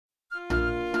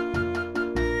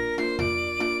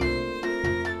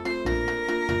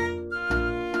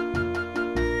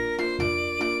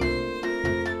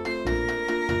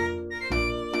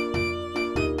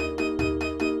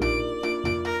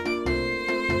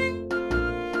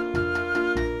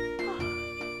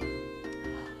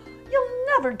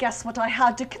never guess what I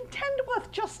had to contend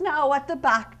with just now at the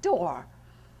back door.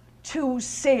 2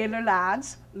 sailor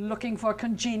lads looking for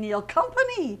congenial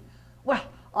company. Well,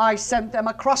 I sent them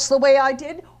across the way I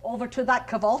did over to that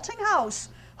cavalting house.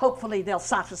 Hopefully they'll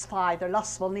satisfy their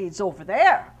lustful needs over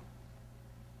there.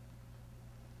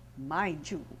 Mind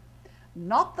you,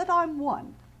 not that I'm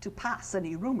one to pass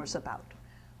any rumors about,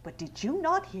 but did you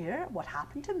not hear what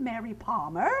happened to Mary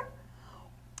Palmer?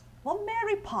 Well,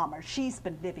 Mary Palmer, she's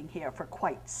been living here for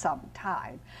quite some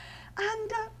time,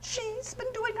 and she's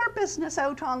been doing her business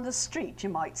out on the street, you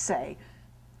might say.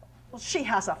 Well, she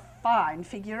has a fine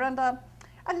figure and a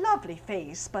lovely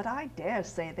face, but I dare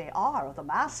say they are of the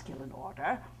masculine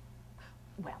order.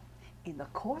 Well, in the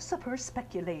course of her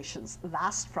speculations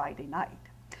last Friday night,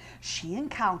 she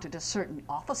encountered a certain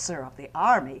officer of the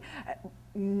army.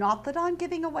 Not that I'm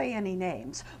giving away any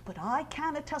names, but I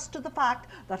can attest to the fact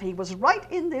that he was right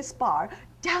in this bar,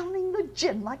 downing the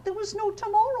gin like there was no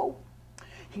tomorrow.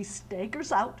 He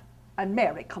staggers out, and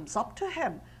Mary comes up to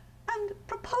him and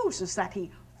proposes that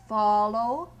he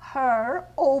follow her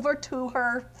over to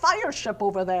her fireship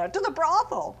over there, to the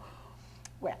brothel.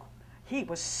 Well, he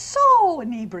was so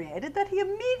inebriated that he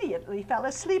immediately fell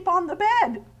asleep on the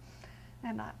bed.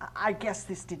 And I guess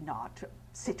this did not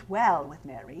sit well with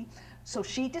Mary, so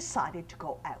she decided to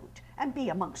go out and be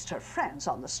amongst her friends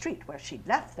on the street where she'd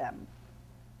left them.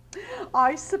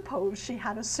 I suppose she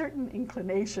had a certain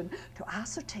inclination to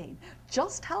ascertain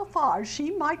just how far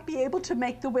she might be able to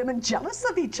make the women jealous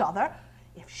of each other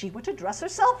if she were to dress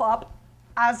herself up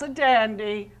as a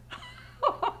dandy.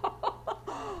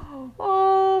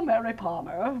 Oh, Mary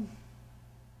Palmer.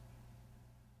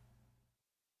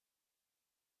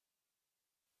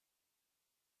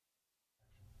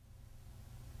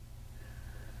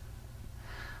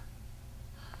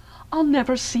 I'll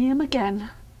never see him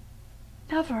again.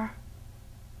 Never.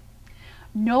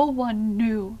 No one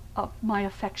knew of my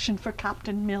affection for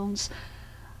Captain Milnes.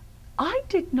 I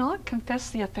did not confess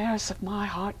the affairs of my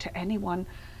heart to anyone,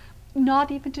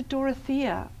 not even to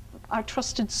Dorothea, our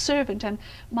trusted servant and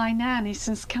my nanny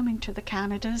since coming to the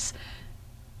Canadas.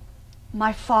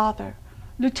 My father,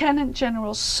 Lieutenant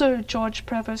General Sir George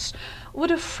Prevost, would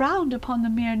have frowned upon the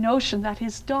mere notion that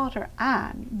his daughter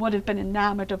Anne would have been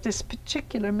enamored of this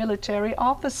particular military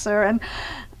officer, and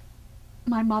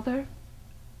my mother,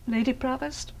 Lady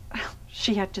Prevost,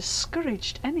 she had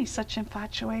discouraged any such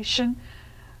infatuation.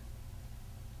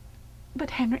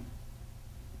 But Henry,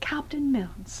 Captain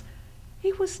Milnes,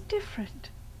 he was different.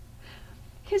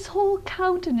 His whole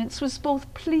countenance was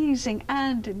both pleasing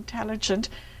and intelligent.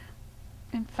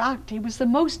 In fact, he was the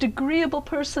most agreeable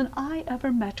person I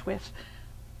ever met with.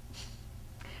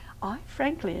 I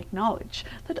frankly acknowledge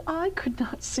that I could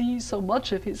not see so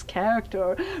much of his character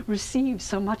or receive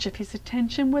so much of his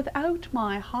attention without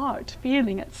my heart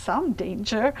feeling at some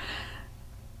danger.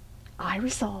 I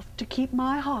resolved to keep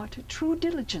my heart at true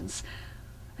diligence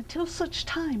until such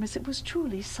time as it was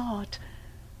truly sought.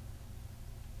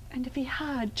 And if he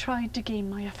had tried to gain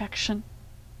my affection,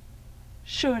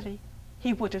 surely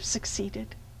he would have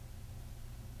succeeded.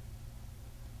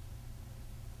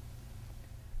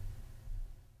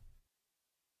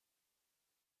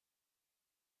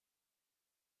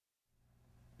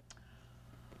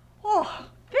 Oh,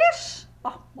 this?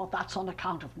 Oh, well, that's on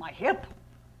account of my hip.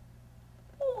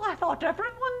 Oh, I thought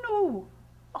everyone knew.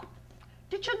 Oh,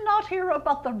 did you not hear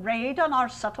about the raid on our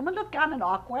settlement of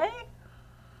Gananoque?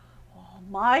 Oh,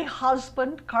 my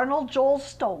husband, Colonel Joel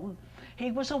Stone, he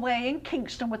was away in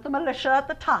Kingston with the militia at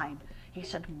the time. He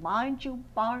said, mind you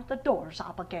bar the doors,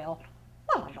 Abigail.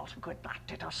 Well, a lot of good that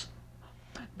did us.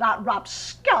 That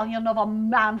rapscallion of a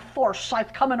man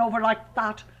Forsyth coming over like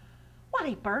that. Well,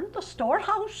 he burned the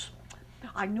storehouse.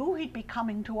 I knew he'd be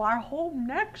coming to our home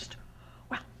next.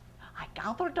 Well, I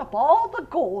gathered up all the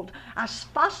gold as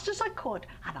fast as I could,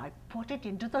 and I put it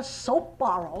into the soap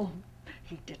barrel.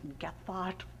 He didn't get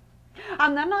that.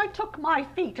 And then I took my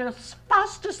feet as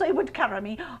fast as they would carry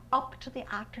me up to the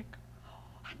attic.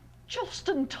 And just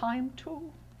in time,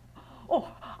 too. Oh,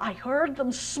 I heard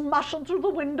them smashing through the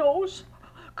windows,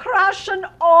 crashing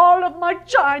all of my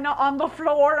china on the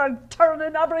floor and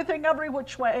turning everything every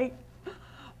which way.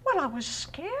 Well, I was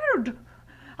scared,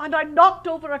 and I knocked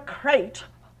over a crate.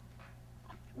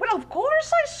 Well, of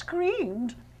course I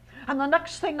screamed, and the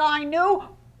next thing I knew,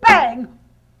 bang!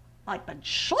 I'd been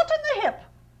shot in the hip.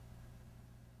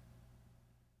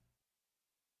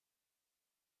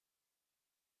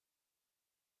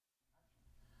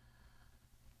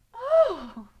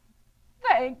 Oh,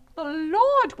 thank the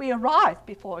Lord we arrived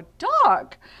before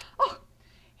dark. Oh,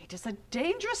 it is a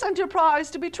dangerous enterprise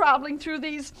to be traveling through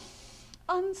these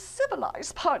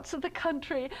uncivilized parts of the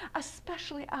country,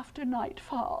 especially after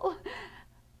nightfall.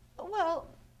 Well,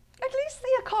 at least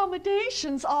the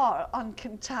accommodations are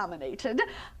uncontaminated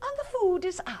and the food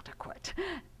is adequate.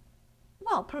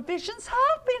 Well, provisions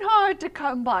have been hard to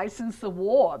come by since the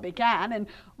war began, and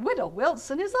Widow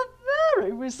Wilson is a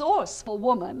very resourceful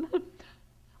woman.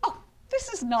 Oh, this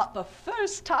is not the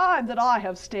first time that I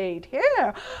have stayed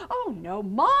here. Oh, no,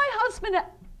 my husband...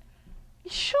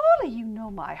 Surely you know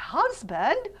my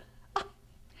husband.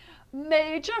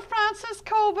 Major Francis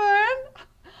Cockburn.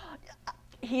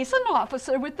 He's an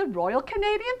officer with the Royal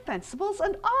Canadian Fencibles,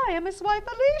 and I am his wife,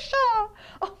 Alicia.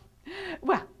 Oh,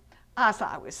 well, as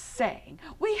I was saying,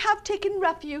 we have taken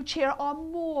refuge here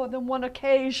on more than one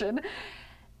occasion.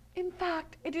 In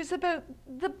fact, it is about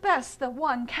the best that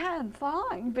one can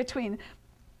find between,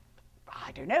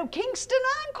 I don't know, Kingston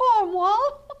and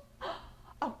Cornwall.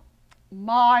 Oh,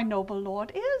 my noble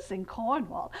lord is in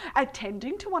Cornwall,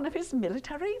 attending to one of his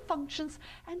military functions,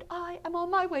 and I am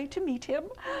on my way to meet him.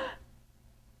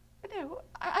 No,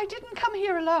 I didn't come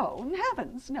here alone,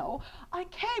 heavens, no. I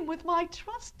came with my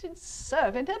trusted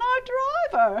servant and our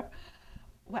driver.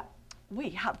 Well, we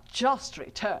have just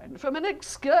returned from an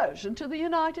excursion to the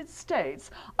United States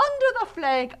under the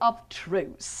flag of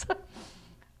truce.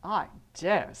 I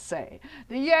dare say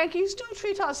the Yankees do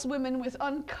treat us women with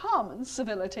uncommon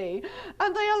civility,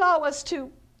 and they allow us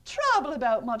to travel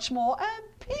about much more and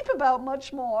peep about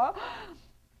much more.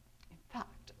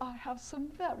 I have some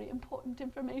very important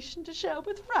information to share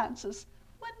with Francis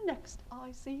when next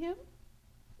I see him.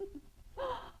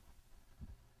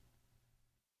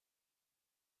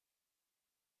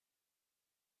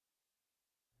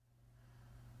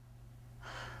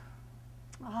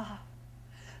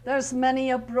 There's many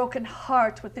a broken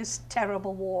heart with this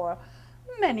terrible war,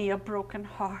 many a broken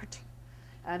heart.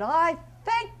 And I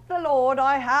thank the Lord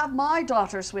I have my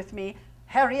daughters with me,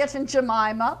 Harriet and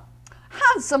Jemima.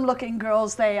 Handsome-looking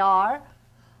girls they are.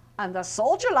 And the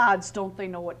soldier lads, don't they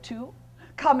know it too?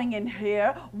 Coming in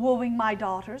here, wooing my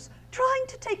daughters, trying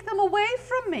to take them away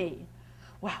from me.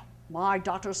 Well, my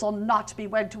daughters will not be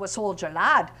wed to a soldier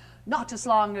lad, not as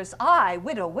long as I,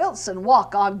 Widow Wilson,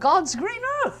 walk on God's green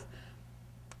earth.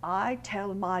 I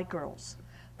tell my girls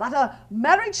that a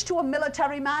marriage to a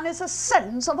military man is a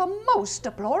sentence of a most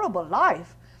deplorable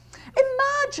life.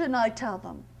 Imagine, I tell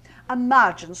them,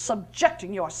 imagine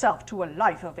subjecting yourself to a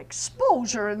life of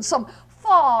exposure in some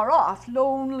far-off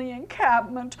lonely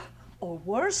encampment, or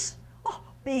worse,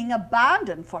 being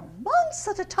abandoned for months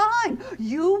at a time,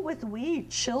 you with wee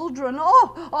children,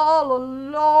 all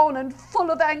alone and full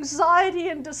of anxiety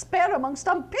and despair amongst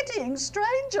unpitying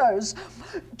strangers,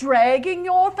 dragging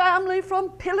your family from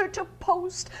pillar to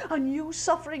post, and you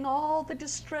suffering all the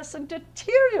distress and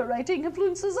deteriorating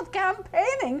influences of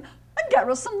campaigning and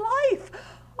garrison life.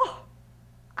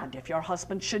 And if your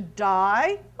husband should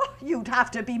die, you'd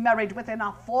have to be married within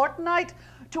a fortnight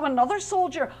to another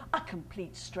soldier, a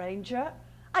complete stranger,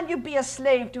 and you'd be a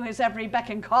slave to his every beck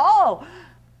and call.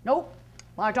 No,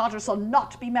 my daughters will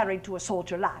not be married to a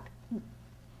soldier lad.